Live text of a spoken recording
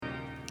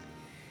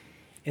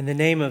In the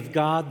name of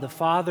God, the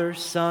Father,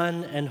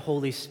 Son, and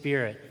Holy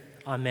Spirit.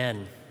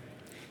 Amen.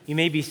 You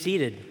may be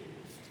seated.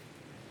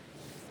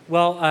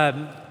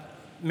 Well,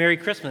 Merry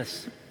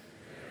Christmas.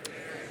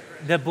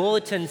 The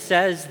bulletin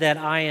says that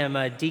I am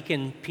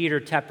Deacon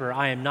Peter Tepper.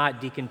 I am not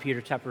Deacon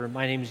Peter Tepper.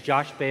 My name is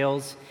Josh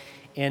Bales,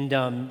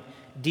 and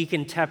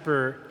Deacon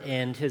Tepper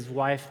and his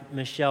wife,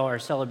 Michelle, are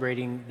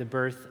celebrating the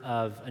birth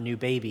of a new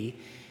baby,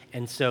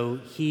 and so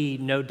he,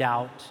 no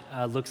doubt,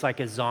 looks like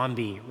a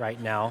zombie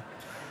right now.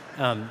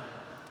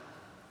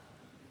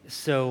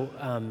 So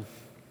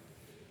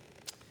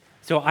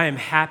I am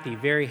happy,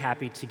 very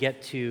happy to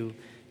get to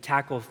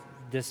tackle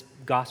this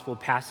gospel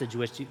passage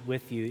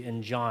with you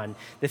in John.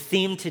 The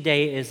theme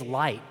today is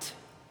light.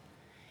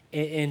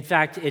 In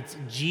fact, it's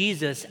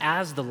Jesus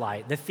as the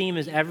light. The theme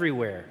is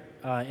everywhere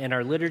in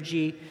our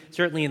liturgy,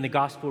 certainly in the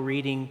gospel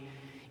reading.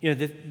 You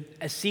know,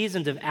 the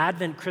seasons of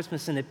Advent,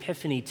 Christmas, and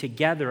Epiphany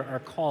together are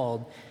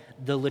called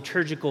the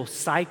liturgical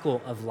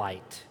cycle of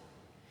light.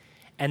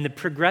 And the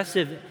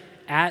progressive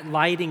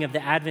lighting of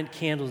the Advent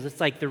candles,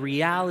 it's like the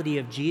reality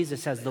of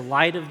Jesus as the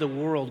light of the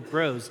world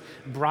grows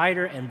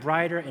brighter and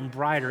brighter and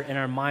brighter in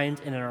our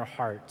minds and in our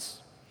hearts.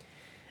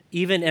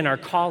 Even in our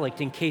collect,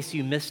 in case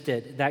you missed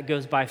it, that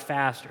goes by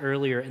fast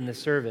earlier in the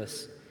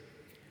service,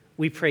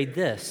 we prayed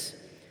this: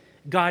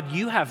 God,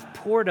 you have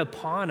poured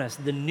upon us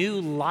the new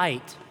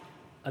light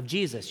of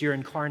Jesus, your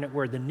incarnate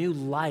word, the new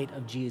light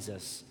of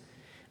Jesus.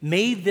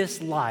 May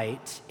this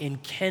light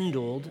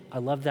enkindled, I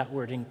love that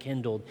word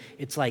enkindled,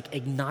 it's like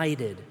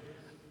ignited,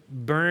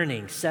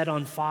 burning, set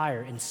on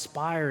fire,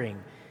 inspiring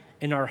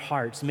in our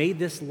hearts. May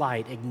this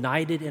light,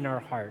 ignited in our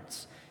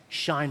hearts,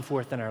 shine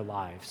forth in our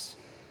lives.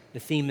 The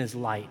theme is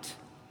light.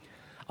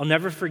 I'll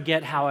never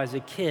forget how, as a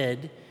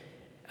kid,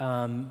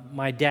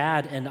 my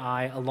dad and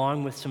I,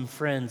 along with some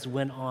friends,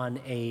 went on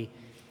a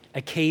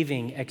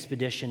caving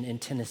expedition in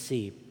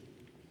Tennessee.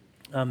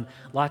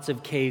 Lots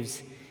of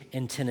caves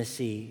in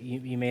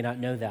Tennessee. You may not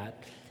know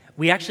that.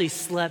 We actually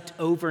slept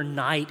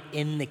overnight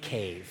in the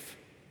cave.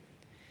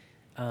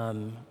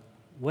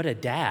 What a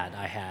dad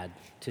I had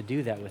to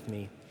do that with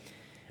me.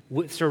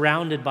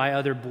 Surrounded by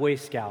other Boy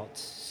Scouts.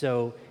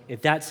 So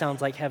if that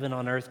sounds like heaven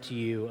on earth to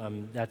you,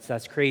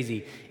 that's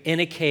crazy. In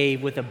a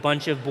cave with a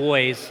bunch of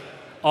boys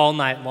all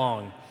night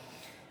long.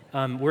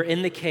 We're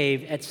in the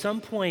cave. At some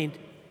point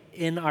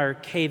in our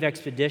cave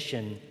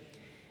expedition,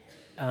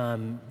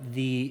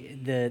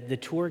 the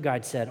tour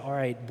guide said, "All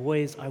right,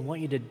 boys, I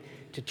want you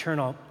to turn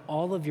off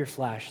all of your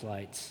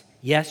flashlights.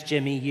 Yes,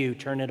 Jimmy, you,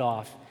 turn it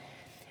off.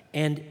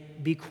 And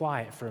be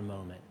quiet for a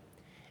moment."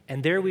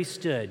 And there we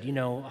stood,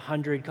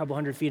 couple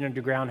hundred feet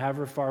underground,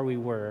 however far we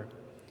were.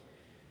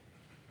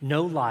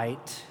 No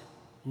light,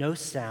 no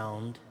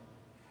sound,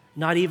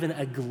 not even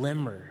a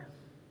glimmer,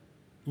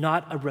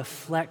 not a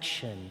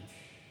reflection,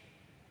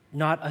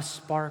 not a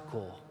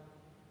sparkle,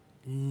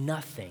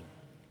 nothing.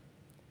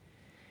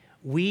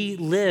 We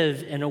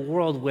live in a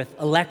world with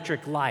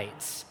electric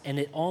lights, and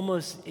it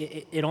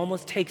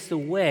almost takes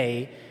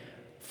away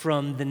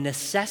from the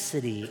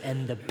necessity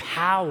and the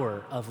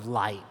power of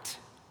light.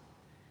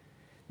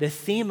 The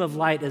theme of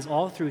light is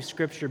all through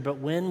Scripture, but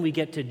when we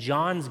get to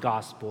John's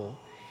gospel,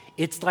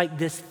 it's like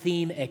this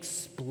theme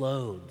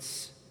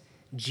explodes.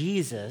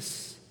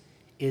 Jesus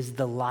is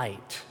the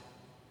light.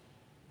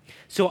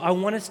 So I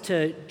want us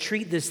to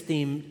treat this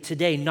theme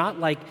today not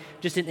like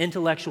just an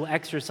intellectual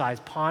exercise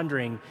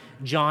pondering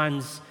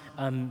John's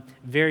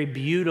very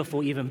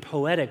beautiful, even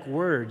poetic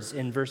words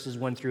in verses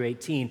 1 through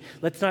 18.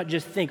 Let's not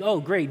just think,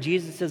 oh, great,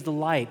 Jesus is the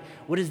light.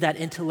 What does that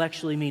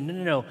intellectually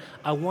mean? No.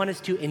 I want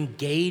us to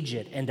engage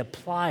it and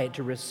apply it,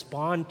 to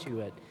respond to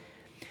it.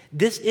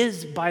 This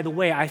is, by the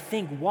way, I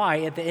think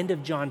why at the end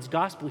of John's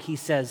gospel he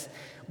says,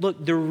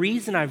 look, the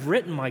reason I've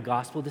written my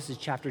gospel, this is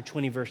chapter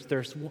 20, verse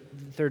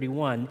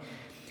 31,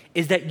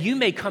 is that you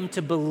may come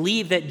to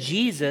believe that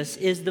Jesus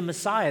is the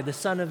Messiah, the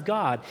Son of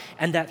God,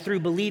 and that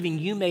through believing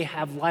you may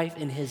have life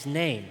in his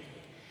name.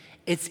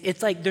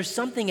 It's like there's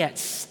something at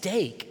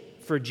stake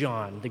for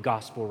John, the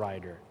gospel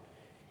writer,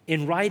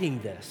 in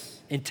writing this,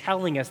 in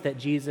telling us that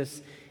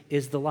Jesus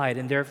is the light,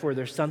 and therefore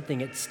there's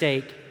something at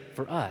stake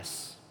for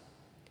us.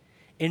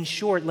 In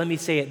short, let me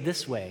say it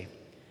this way.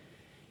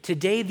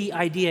 Today, the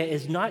idea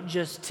is not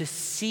just to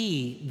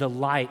see the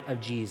light of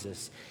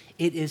Jesus,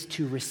 it is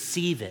to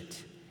receive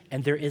it.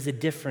 And there is a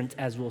difference,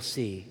 as we'll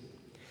see.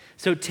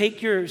 So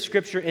take your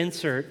scripture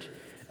insert.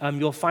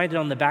 You'll find it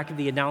on the back of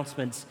the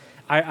announcements.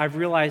 I've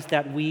realized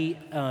that we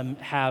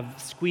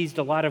have squeezed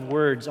a lot of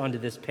words onto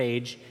this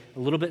page, a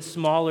little bit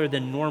smaller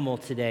than normal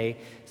today.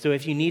 So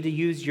if you need to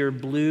use your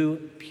blue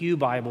pew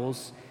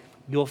Bibles,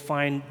 you'll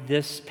find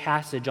this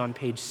passage on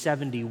page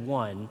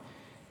 71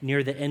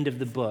 near the end of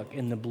the book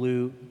in the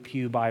blue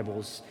pew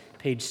Bibles.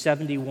 Page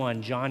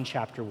 71, John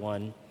chapter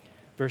 1,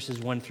 verses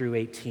 1 through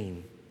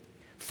 18.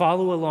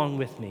 Follow along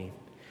with me.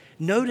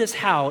 Notice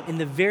how, in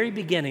the very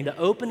beginning, the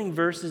opening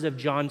verses of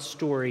John's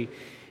story,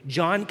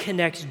 John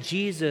connects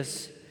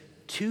Jesus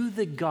to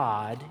the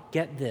God,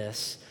 get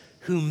this,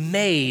 who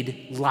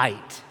made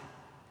light.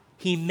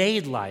 He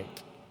made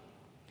light.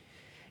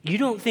 You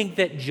don't think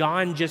that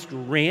John just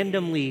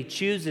randomly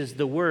chooses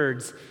the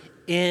words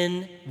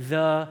in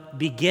the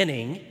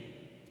beginning,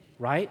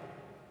 right?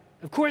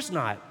 Of course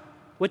not.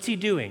 What's he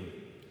doing?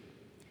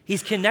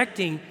 He's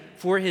connecting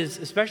for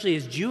especially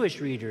his Jewish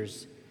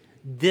readers,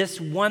 this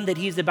one that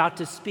he's about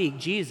to speak,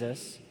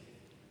 Jesus,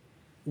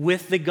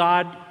 with the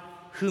God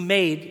who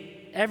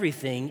made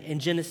everything in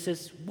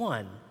Genesis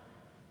 1.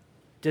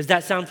 Does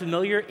that sound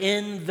familiar?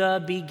 In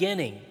the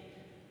beginning.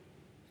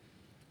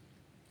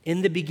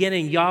 In the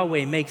beginning,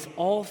 Yahweh makes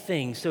all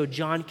things. So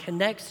John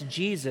connects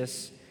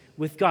Jesus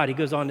with God. He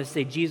goes on to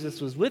say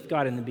Jesus was with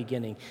God in the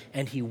beginning,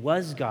 and he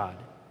was God.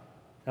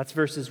 That's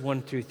verses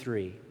 1 through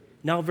 3.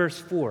 Now verse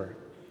 4.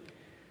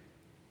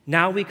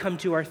 Now we come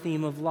to our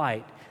theme of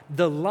light.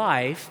 The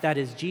life, that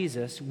is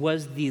Jesus,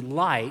 was the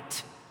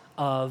light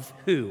of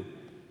who?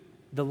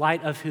 The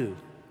light of who?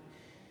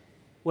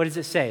 What does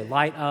it say?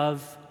 Light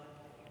of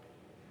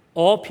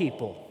all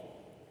people.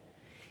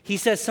 He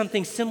says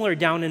something similar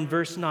down in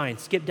verse 9.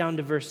 Skip down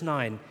to verse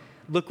 9.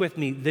 Look with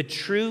me. The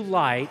true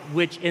light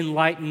which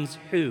enlightens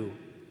who?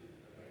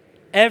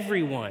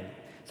 Everyone.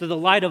 So the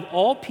light of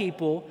all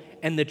people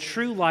and the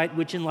true light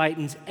which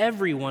enlightens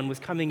everyone was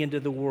coming into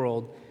the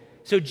world.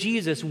 So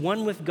Jesus,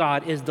 one with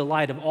God, is the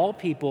light of all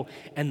people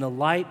and the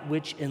light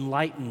which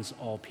enlightens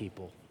all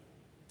people.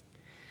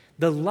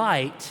 The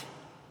light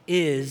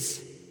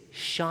is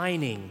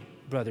shining,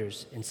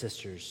 brothers and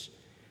sisters.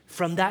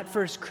 From that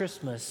first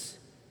Christmas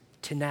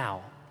to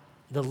now,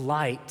 the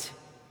light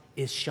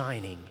is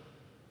shining.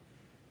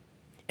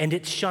 And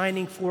it's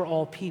shining for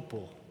all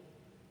people.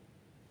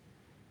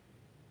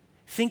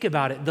 Think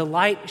about it. The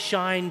light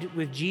shined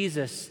with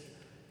Jesus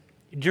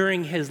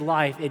during his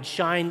life. It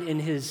shined in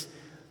his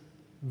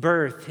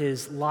birth,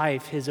 his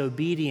life, his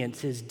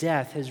obedience, his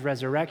death, his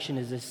resurrection,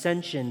 his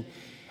ascension.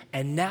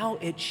 And now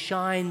it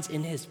shines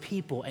in his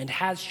people and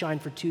has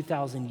shined for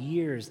 2,000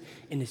 years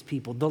in his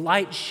people. The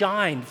light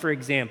shined, for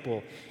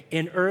example,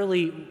 in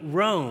early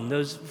Rome,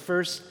 those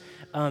first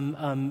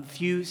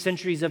few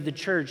centuries of the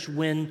church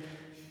when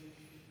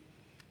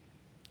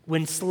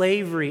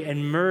slavery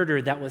and murder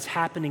that was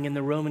happening in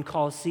the Roman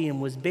Colosseum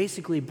was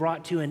basically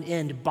brought to an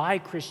end by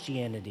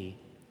Christianity.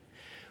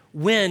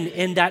 When,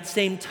 in that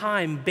same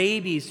time,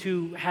 babies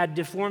who had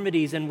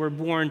deformities and were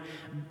born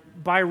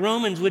by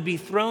Romans would be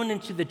thrown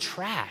into the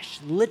trash,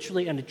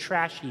 literally on a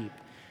trash heap,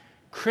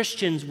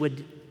 Christians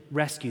would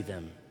rescue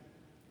them.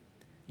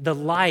 The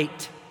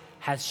light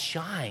has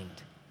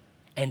shined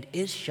and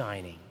is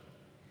shining.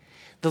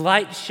 The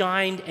light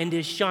shined and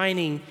is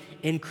shining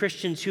in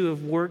Christians who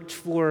have worked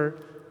for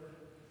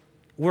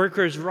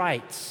workers'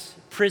 rights,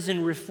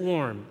 prison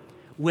reform,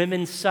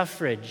 women's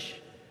suffrage.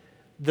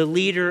 The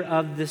leader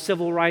of the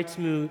civil rights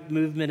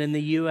movement in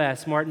the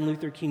U.S., Martin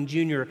Luther King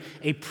Jr.,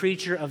 a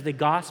preacher of the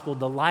gospel,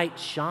 the light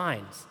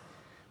shines.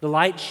 The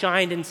light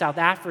shined in South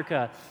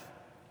Africa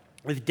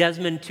with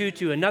Desmond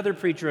Tutu, another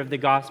preacher of the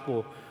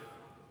gospel,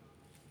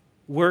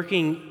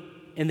 working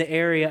in the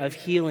area of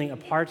healing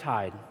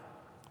apartheid.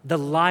 The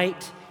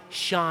light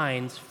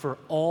shines for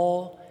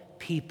all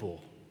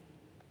people.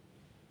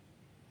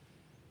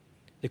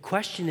 The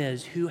question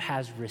is, who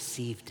has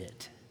received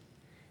it?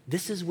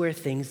 This is where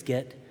things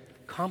get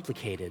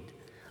complicated.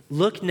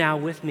 Look now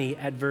with me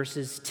at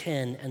verses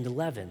 10 and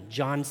 11.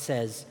 John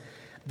says,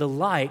 the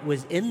light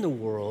was in the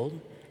world,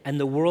 and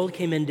the world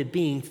came into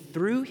being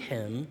through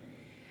him,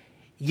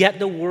 yet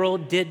the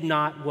world did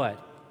not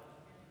what?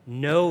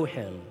 Know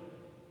him.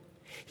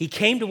 He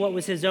came to what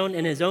was his own,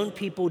 and his own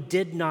people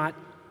did not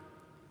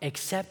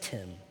accept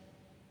him.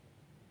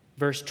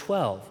 Verse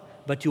 12,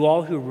 but to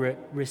all who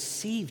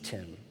received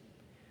him,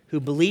 who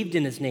believed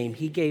in his name,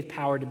 he gave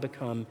power to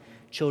become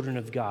children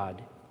of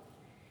God.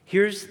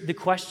 Here's the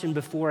question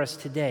before us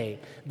today.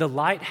 The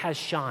light has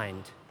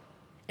shined,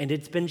 and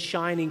it's been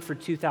shining for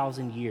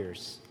 2,000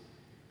 years.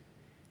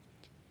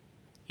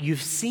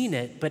 You've seen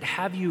it, but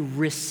have you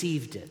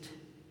received it?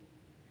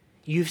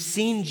 You've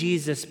seen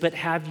Jesus, but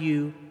have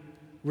you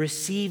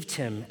received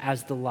him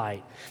as the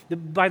light?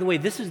 By the way,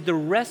 this is the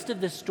rest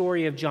of the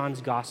story of John's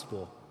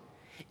gospel.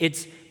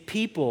 It's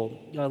people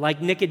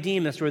like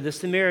Nicodemus or the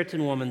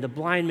Samaritan woman, the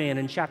blind man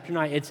in chapter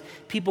 9. It's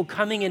people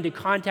coming into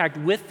contact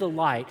with the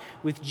light,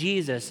 with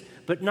Jesus,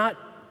 but not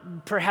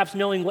perhaps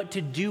knowing what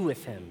to do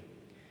with him.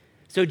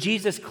 So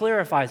Jesus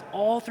clarifies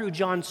all through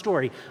John's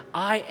story,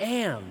 I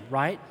am,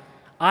 right?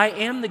 I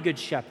am the good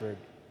shepherd.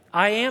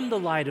 I am the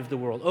light of the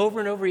world. Over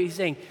and over he's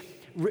saying,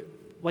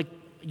 like,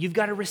 you've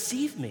got to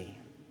receive me.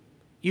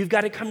 You've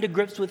got to come to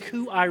grips with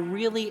who I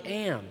really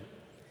am.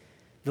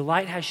 The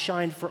light has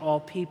shined for all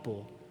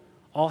people.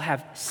 All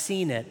have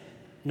seen it,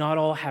 not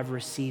all have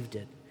received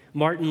it.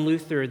 Martin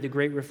Luther, the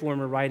great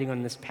reformer, writing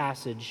on this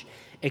passage,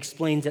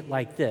 explains it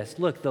like this.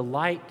 Look, the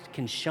light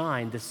can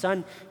shine, the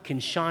sun can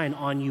shine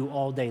on you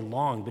all day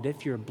long, but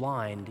if you're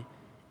blind,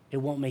 it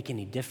won't make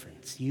any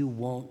difference. You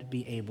won't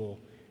be able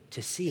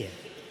to see it.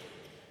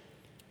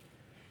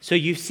 So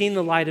you've seen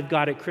the light of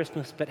God at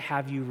Christmas, but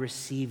have you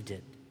received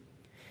it?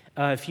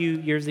 A few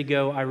years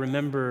ago, I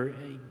remember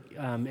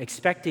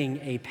expecting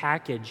a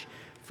package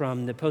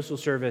from the Postal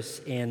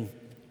Service, and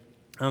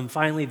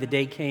Finally, the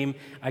day came,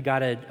 I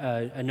got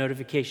a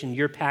notification,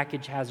 your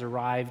package has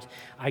arrived.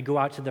 I go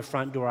out to the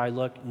front door, I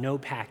look, no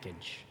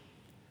package.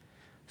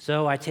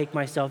 So I take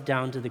myself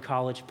down to the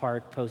College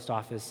Park post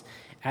office.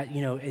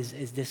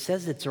 This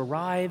says it's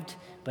arrived,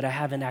 but I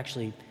haven't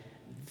actually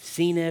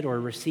seen it or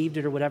received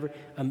it or whatever.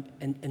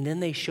 And then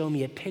they show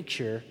me a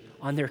picture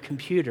on their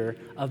computer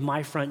of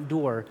my front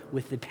door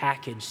with the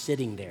package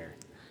sitting there.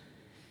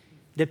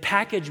 The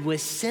package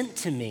was sent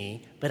to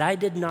me, but I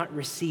did not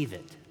receive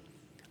it.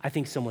 I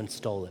think someone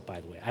stole it,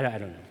 by the way. I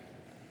don't know.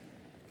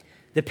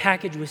 The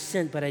package was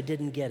sent, but I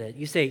didn't get it.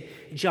 You say,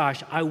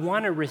 Josh, I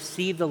want to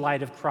receive the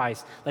light of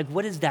Christ. Like,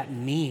 what does that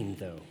mean,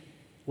 though?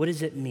 What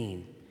does it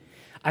mean?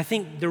 I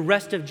think the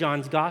rest of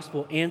John's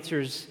gospel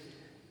answers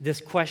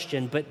this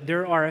question, but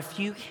there are a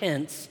few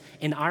hints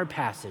in our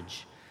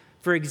passage.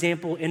 For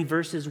example, in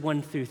verses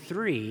 1 through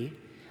 3,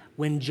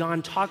 when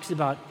John talks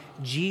about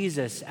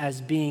Jesus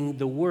as being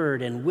the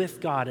Word and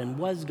with God and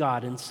was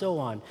God and so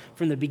on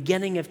from the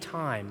beginning of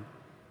time,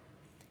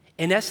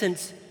 in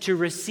essence, to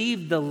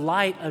receive the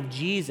light of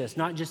Jesus,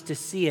 not just to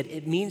see it,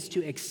 it means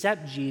to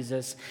accept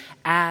Jesus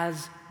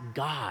as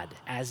God,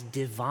 as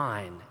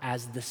divine,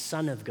 as the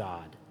Son of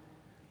God.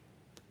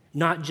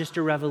 Not just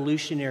a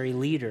revolutionary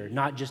leader,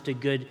 not just a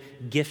good,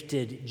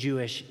 gifted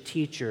Jewish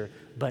teacher,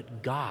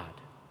 but God.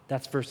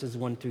 That's verses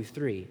 1 through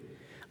 3.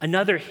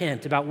 Another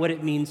hint about what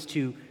it means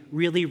to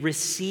really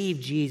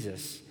receive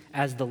Jesus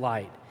as the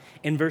light.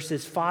 In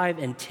verses 5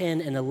 and 10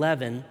 and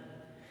 11,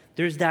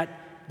 there's that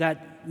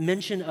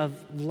mention of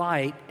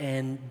light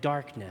and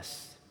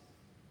darkness.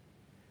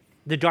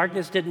 The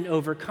darkness didn't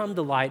overcome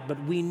the light,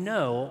 but we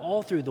know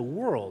all through the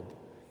world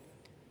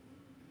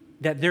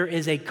that there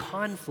is a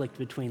conflict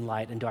between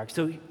light and dark.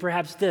 So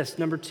perhaps this,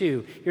 number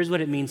 2, here's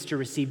what it means to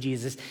receive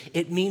Jesus.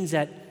 It means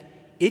that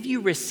if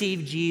you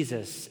receive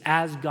Jesus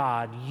as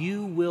God,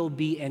 you will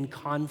be in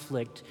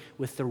conflict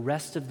with the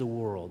rest of the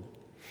world.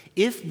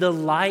 If the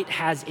light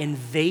has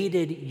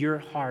invaded your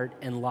heart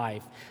and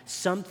life,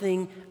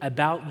 something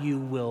about you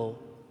will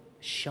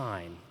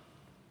shine.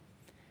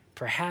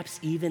 Perhaps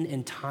even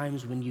in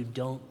times when you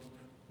don't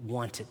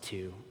want it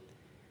to,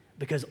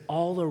 because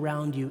all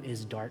around you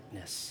is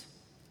darkness.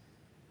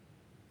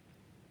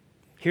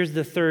 Here's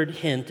the third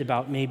hint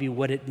about maybe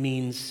what it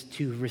means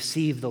to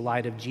receive the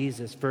light of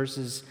Jesus,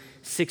 verses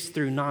 6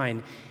 through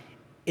 9.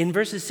 In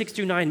verses 6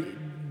 through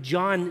 9,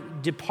 John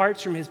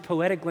departs from his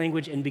poetic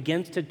language and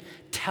begins to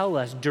tell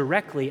us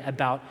directly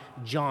about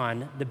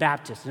John the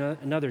Baptist,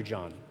 another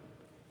John.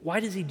 Why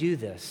does he do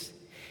this?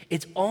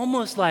 It's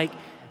almost like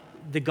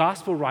the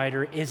gospel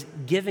writer is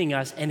giving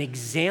us an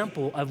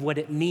example of what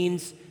it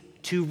means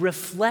to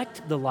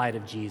reflect the light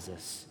of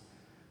Jesus.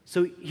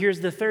 So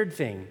here's the third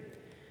thing.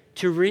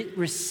 To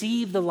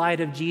receive the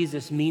light of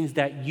Jesus means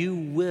that you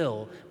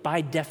will,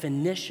 by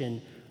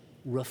definition,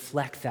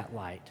 reflect that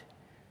light.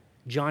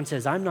 John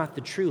says, I'm not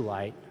the true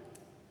light.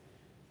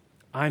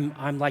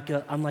 I'm like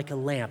a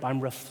lamp.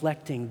 I'm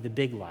reflecting the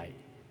big light.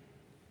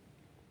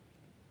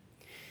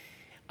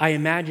 I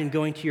imagine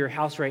going to your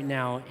house right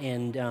now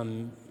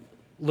and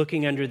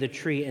looking under the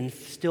tree and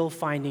still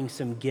finding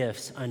some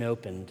gifts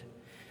unopened.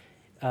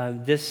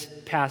 This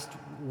past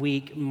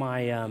week,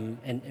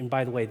 and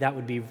by the way, that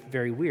would be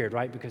very weird,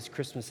 right? Because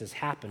Christmas has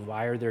happened.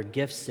 Why are there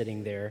gifts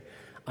sitting there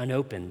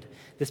unopened?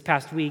 This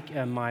past week,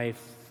 my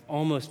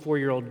almost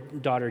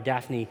 4-year-old daughter,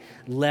 Daphne,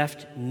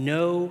 left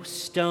no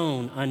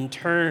stone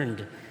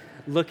unturned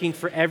looking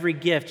for every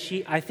gift.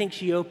 I think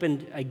she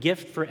opened a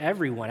gift for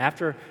everyone.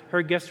 After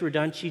her gifts were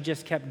done, she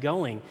just kept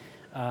going.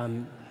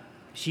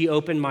 She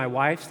opened my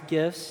wife's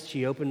gifts.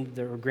 She opened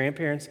her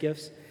grandparents'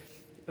 gifts,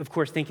 of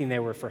course, thinking they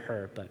were for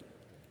her, but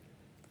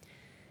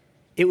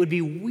it would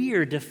be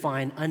weird to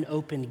find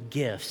unopened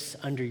gifts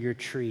under your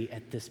tree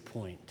at this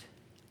point.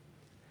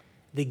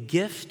 The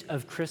gift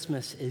of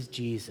Christmas is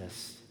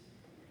Jesus.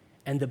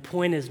 And the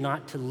point is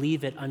not to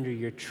leave it under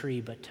your tree,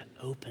 but to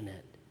open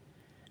it.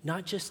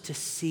 Not just to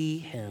see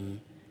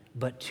him,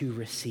 but to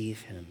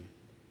receive him.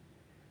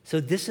 So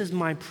this is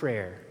my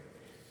prayer.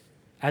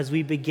 As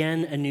we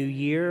begin a new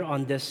year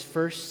on this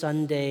first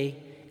Sunday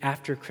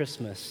after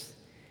Christmas,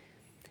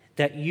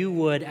 that you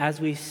would,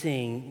 as we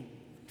sing,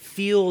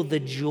 feel the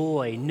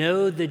joy,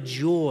 know the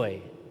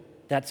joy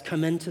that's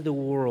come into the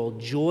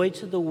world. Joy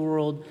to the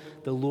world,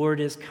 the Lord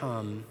is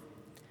come.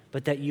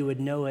 But that you would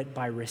know it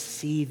by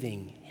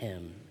receiving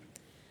him.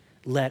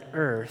 Let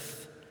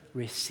earth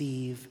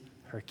receive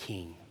her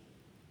King.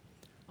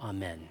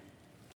 Amen.